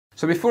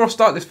So before I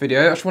start this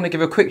video, I just want to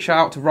give a quick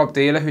shout out to Rob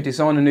Dealer, who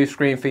designed the new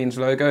Screen Fiends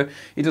logo.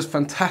 He does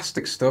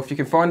fantastic stuff. You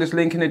can find his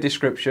link in the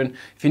description.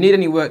 If you need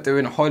any work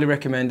doing, I highly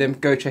recommend him.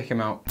 Go check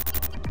him out.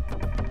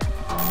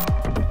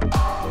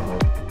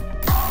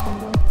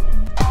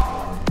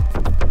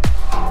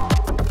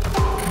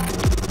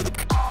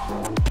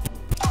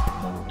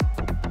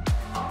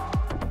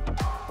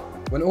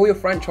 When all your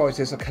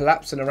franchises are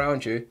collapsing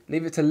around you,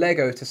 leave it to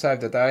Lego to save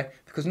the day,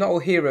 because not all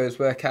heroes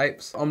wear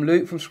capes. I'm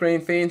Luke from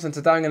Screen Fiends, and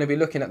today I'm going to be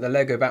looking at the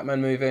Lego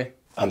Batman movie.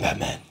 I'm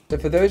Batman. So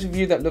for those of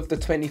you that love the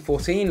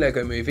 2014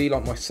 Lego movie,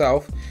 like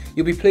myself,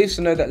 you'll be pleased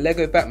to know that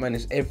Lego Batman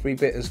is every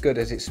bit as good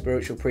as its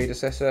spiritual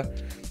predecessor.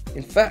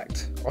 In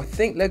fact, I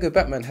think Lego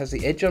Batman has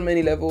the edge on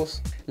many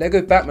levels.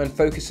 Lego Batman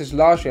focuses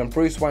largely on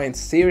Bruce Wayne's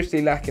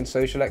seriously lacking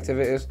social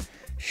activities.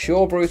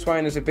 Sure, Bruce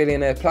Wayne is a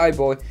billionaire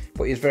playboy,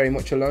 but he's very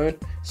much alone,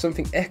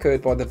 something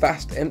echoed by the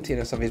vast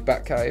emptiness of his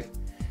Batcave.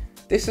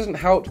 This isn't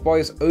helped by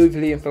his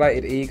overly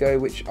inflated ego,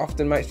 which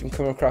often makes him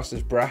come across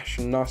as brash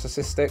and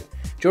narcissistic.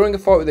 During a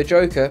fight with the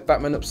Joker,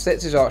 Batman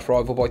upsets his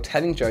arch-rival by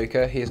telling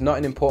Joker he is not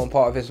an important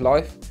part of his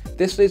life.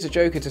 This leads the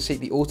Joker to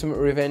seek the ultimate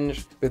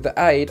revenge, with the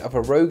aid of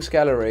a rogues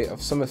gallery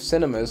of some of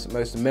cinema's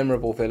most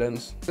memorable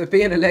villains. So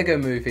being a Lego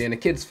movie and a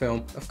kids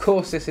film, of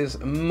course this is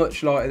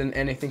much lighter than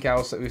anything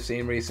else that we've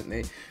seen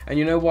recently. And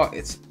you know what,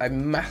 it's a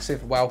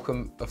massive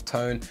welcome of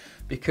tone,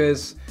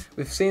 because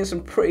we've seen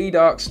some pretty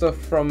dark stuff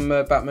from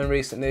Batman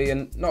recently,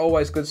 and not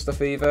always good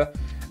stuff either.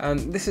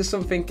 And this is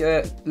something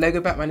Lego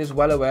Batman is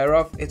well aware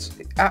of. It's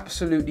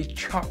absolutely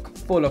chock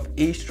full of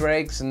Easter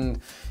eggs and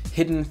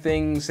hidden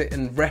things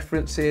and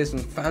references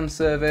and fan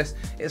service.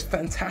 It's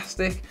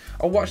fantastic.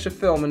 I watched the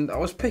film and I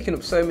was picking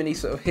up so many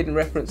sort of hidden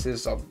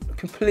references. I'm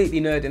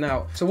completely nerding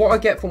out. So what I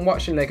get from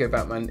watching Lego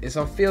Batman is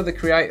I feel the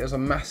creators are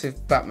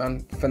massive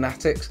Batman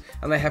fanatics,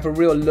 and they have a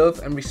real love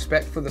and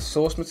respect for the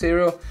source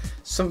material,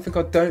 something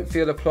I don't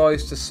feel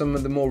applies to some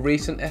of the more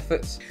recent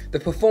efforts. The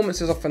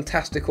performances are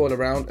fantastic all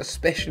around,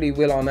 especially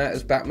Will Arnett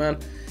as Batman.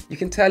 You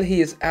can tell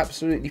he is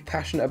absolutely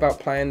passionate about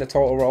playing the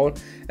title role,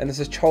 and there's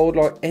a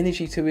childlike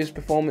energy to his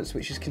performance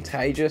which is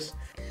contagious.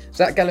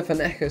 Zack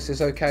Galifianakis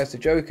is okay as the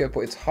Joker,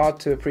 but it's hard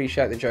to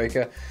appreciate the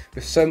Joker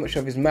with so much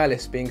of his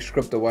malice being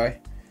scrubbed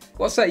away.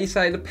 What's that you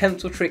say the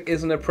pencil trick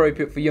isn't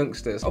appropriate for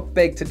youngsters? I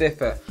beg to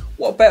differ.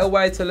 What better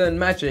way to learn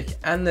magic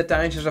and the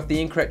dangers of the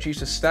incorrect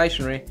use of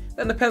stationery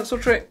than the pencil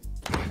trick?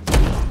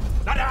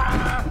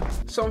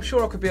 So I'm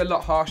sure I could be a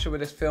lot harsher with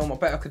this film. I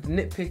bet I could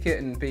nitpick it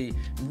and be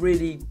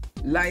really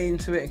lay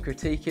into it and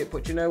critique it,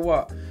 but you know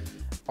what?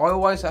 I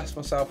always ask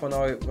myself when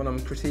I'm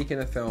critiquing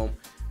a film,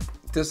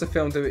 does the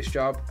film do its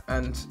job?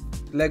 And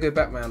Lego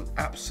Batman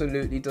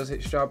absolutely does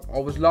its job. I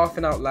was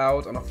laughing out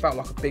loud and I felt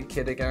like a big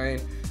kid again,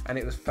 and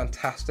it was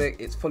fantastic.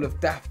 It's full of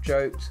daft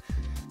jokes,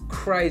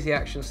 crazy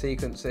action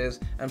sequences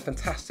and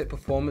fantastic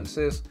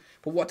performances.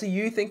 But what do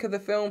you think of the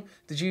film?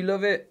 Did you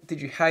love it?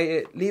 Did you hate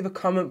it? Leave a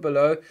comment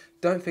below.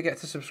 Don't forget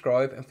to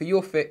subscribe, and for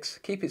your fix,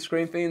 keep it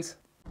Screen Fiends.